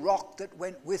spiritual rock that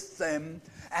went with them,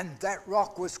 and that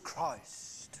rock was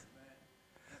Christ.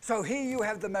 So here you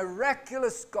have the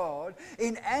miraculous God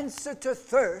in answer to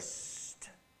thirst.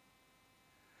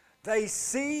 They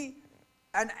see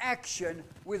an action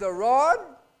with a rod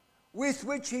with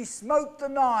which he smote the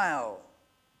Nile.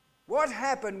 What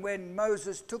happened when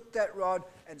Moses took that rod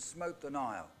and smote the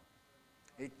Nile?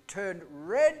 It turned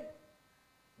red,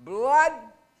 blood,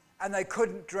 and they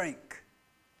couldn't drink.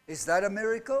 Is that a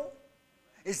miracle?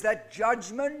 Is that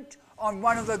judgment on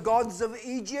one of the gods of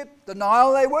Egypt, the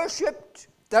Nile they worshipped?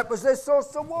 That was their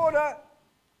source of water.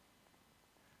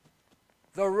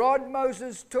 The rod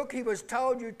Moses took, he was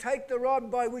told, you take the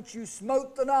rod by which you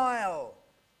smote the Nile.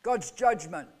 God's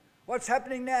judgment. What's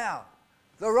happening now?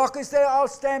 The rock is there, I'll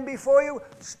stand before you,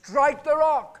 strike the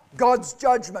rock. God's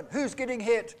judgment. Who's getting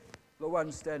hit? The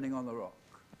one standing on the rock.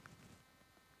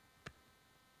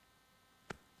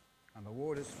 And the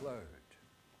waters flowed.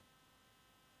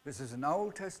 This is an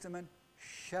Old Testament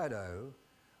shadow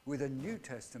with a New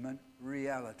Testament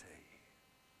reality.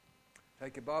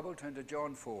 Take your Bible, turn to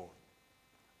John 4.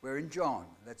 We're in John.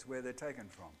 That's where they're taken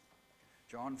from.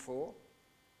 John 4.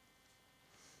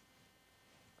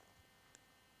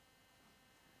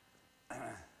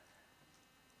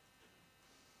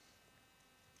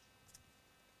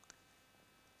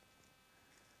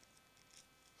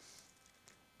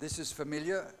 This is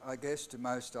familiar, I guess, to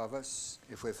most of us.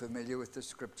 If we're familiar with the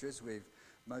scriptures, we're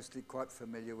mostly quite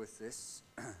familiar with this.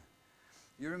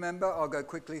 You remember, I'll go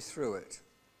quickly through it.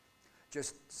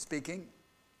 Just speaking,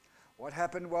 what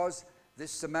happened was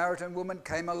this Samaritan woman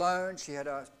came alone. She had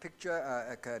a picture,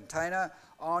 a container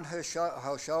on her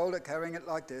shoulder, carrying it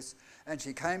like this. And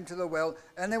she came to the well,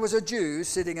 and there was a Jew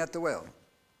sitting at the well.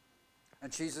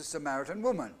 And she's a Samaritan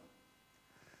woman.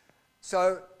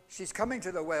 So she's coming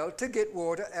to the well to get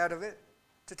water out of it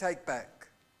to take back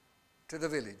to the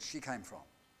village she came from.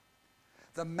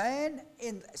 The man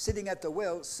sitting at the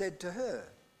well said to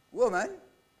her, "Woman,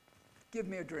 give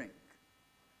me a drink."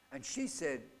 And she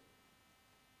said,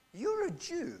 "You're a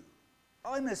Jew.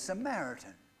 I'm a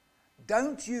Samaritan.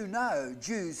 Don't you know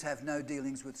Jews have no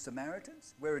dealings with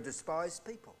Samaritans? We're a despised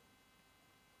people.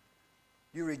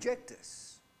 You reject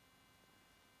us.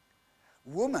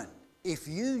 Woman, if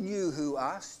you knew who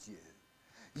asked you,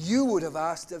 you would have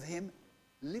asked of him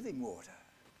living water."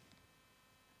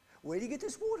 Where do you get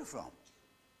this water from?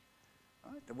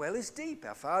 Right, the well is deep.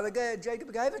 Our father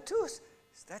Jacob gave it to us.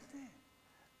 Is that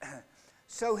there?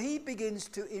 So he begins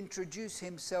to introduce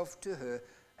himself to her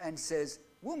and says,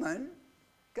 "Woman,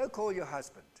 go call your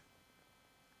husband."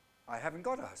 "I haven't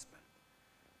got a husband."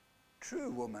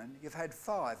 "True, woman, you've had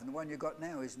 5 and the one you got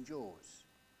now isn't yours."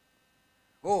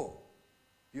 "Oh,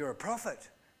 you're a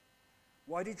prophet."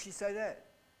 Why did she say that?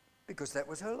 Because that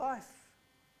was her life.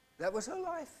 That was her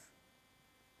life.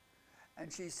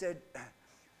 And she said,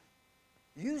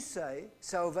 "You say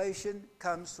salvation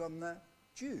comes from the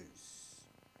Jews.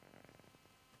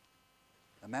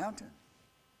 The mountain.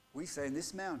 We say in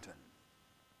this mountain.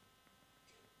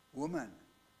 Woman,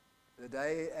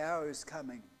 the hour is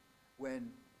coming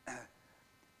when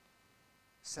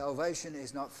salvation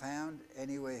is not found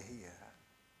anywhere here."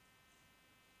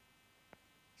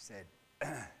 He said,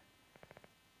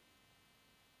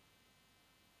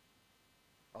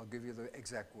 I'll give you the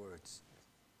exact words.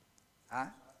 Huh?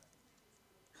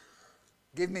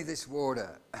 "Give me this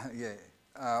water." Yeah,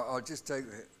 I'll just take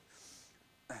it.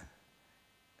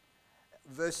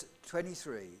 Verse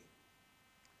 23.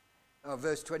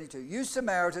 Verse 22. "You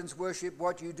Samaritans worship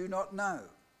what you do not know.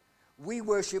 We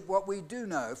worship what we do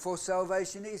know, for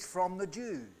salvation is from the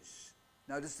Jews."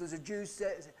 Notice there's a Jew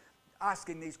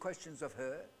asking these questions of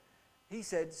her. He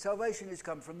said, salvation has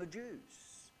come from the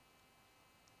Jews.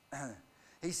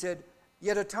 He said,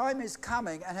 "Yet a time is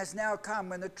coming and has now come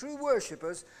when the true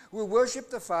worshippers will worship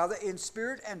the Father in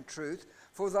spirit and truth,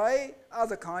 for they are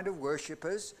the kind of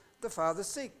worshippers the Father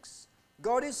seeks.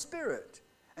 God is spirit,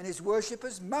 and his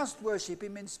worshippers must worship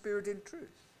him in spirit and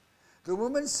truth." The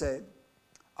woman said,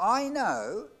 "I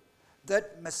know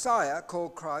that Messiah,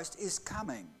 called Christ, is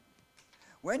coming.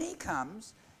 When he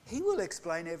comes, he will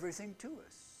explain everything to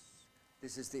us."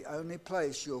 This is the only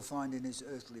place you'll find in his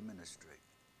earthly ministry.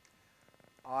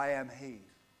 I am he.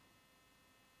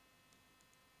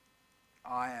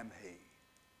 I am he.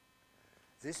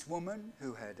 This woman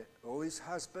who had all these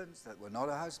husbands that were not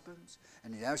her husbands,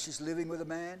 and now she's living with a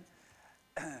man,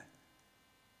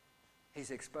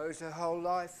 he's exposed her whole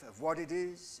life of what it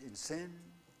is in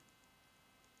sin.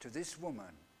 To this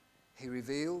woman, he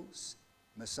reveals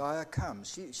Messiah comes.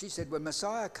 She said, when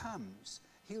Messiah comes,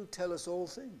 he'll tell us all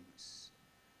things.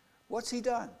 What's he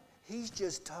done? He's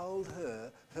just told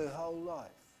her her whole life.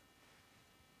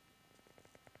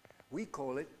 We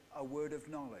call it a word of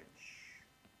knowledge.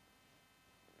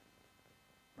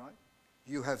 Right?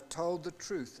 You have told the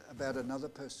truth about another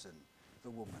person,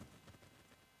 the woman.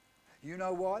 You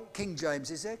know why? King James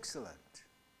is excellent.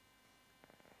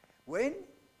 When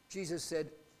Jesus said,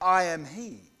 I am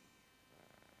he,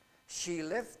 she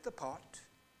left the pot,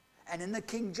 and in the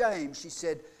King James she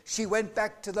said, she went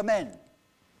back to the men.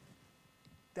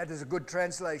 That is a good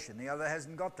translation. The other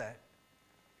hasn't got that.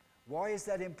 Why is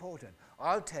that important?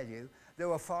 I'll tell you, there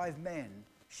were 5 men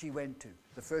she went to.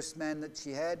 The first man that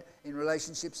she had in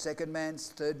relationship, second man,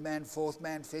 third man, fourth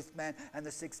man, fifth man, and the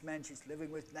 6th man she's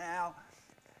living with now.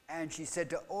 And she said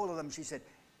to all of them, she said,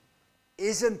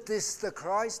 isn't this the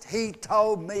Christ? He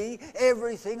told me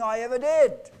everything I ever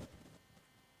did.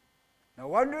 No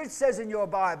wonder it says in your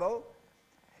Bible,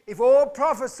 if all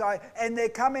prophesy and there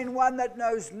come in one that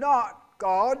knows not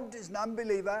God, is an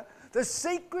unbeliever, the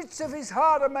secrets of his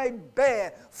heart are made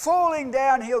bare. Falling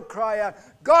down, he'll cry out,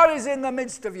 God is in the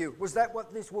midst of you. Was that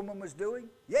what this woman was doing?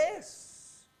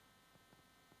 Yes.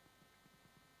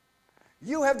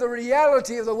 You have the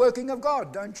reality of the working of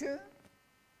God, don't you?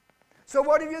 So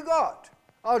what have you got?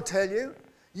 I'll tell you.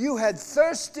 You had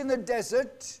thirst in the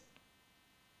desert.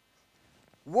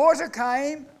 Water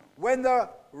came when the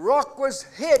rock was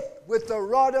hit with the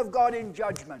rod of God in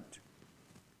judgment.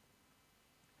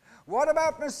 What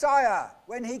about Messiah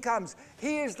when he comes?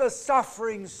 He is the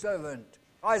suffering servant.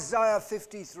 Isaiah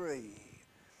 53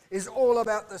 is all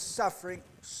about the suffering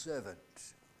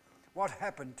servant. What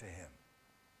happened to him?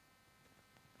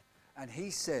 And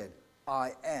he said,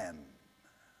 I am.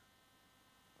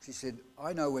 She said,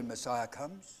 I know when Messiah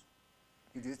comes.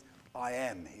 You just, I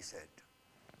am, he said.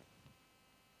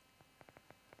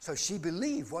 So she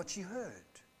believed what she heard.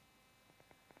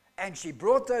 And she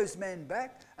brought those men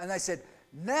back, and they said,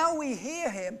 now we hear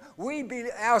him, we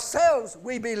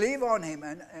believe on him.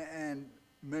 And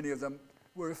many of them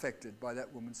were affected by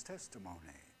that woman's testimony.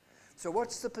 So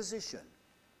what's the position?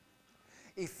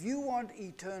 If you want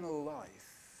eternal life,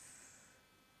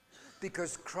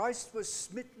 because Christ was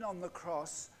smitten on the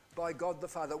cross by God the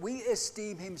Father, we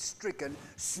esteem him stricken,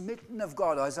 smitten of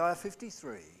God, Isaiah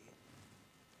 53.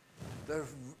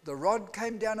 The rod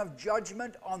came down of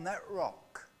judgment on that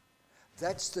rock.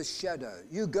 That's the shadow.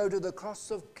 You go to the cross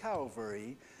of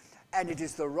Calvary, and it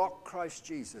is the rock Christ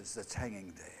Jesus that's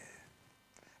hanging there.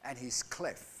 And he's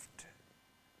cleft.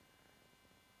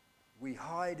 We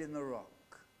hide in the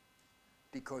rock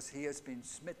because he has been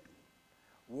smitten.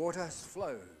 Water has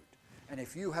flowed. And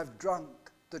if you have drunk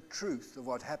the truth of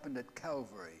what happened at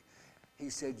Calvary, he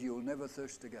said, you'll never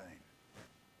thirst again.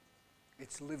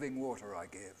 It's living water I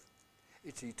give.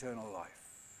 It's eternal life.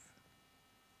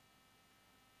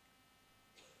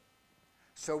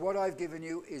 So what I've given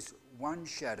you is one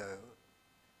shadow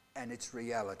and its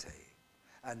reality.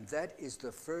 And that is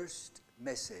the first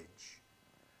message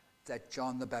that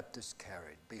John the Baptist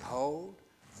carried. Behold,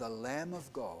 the Lamb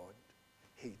of God,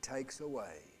 he takes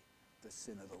away the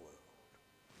sin of the world.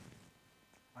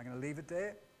 I'm going to leave it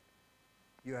there.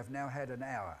 You have now had an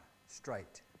hour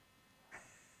straight.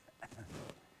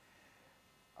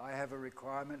 I have a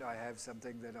requirement. I have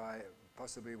something that I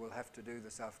possibly will have to do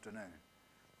this afternoon.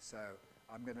 So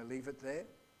I'm going to leave it there.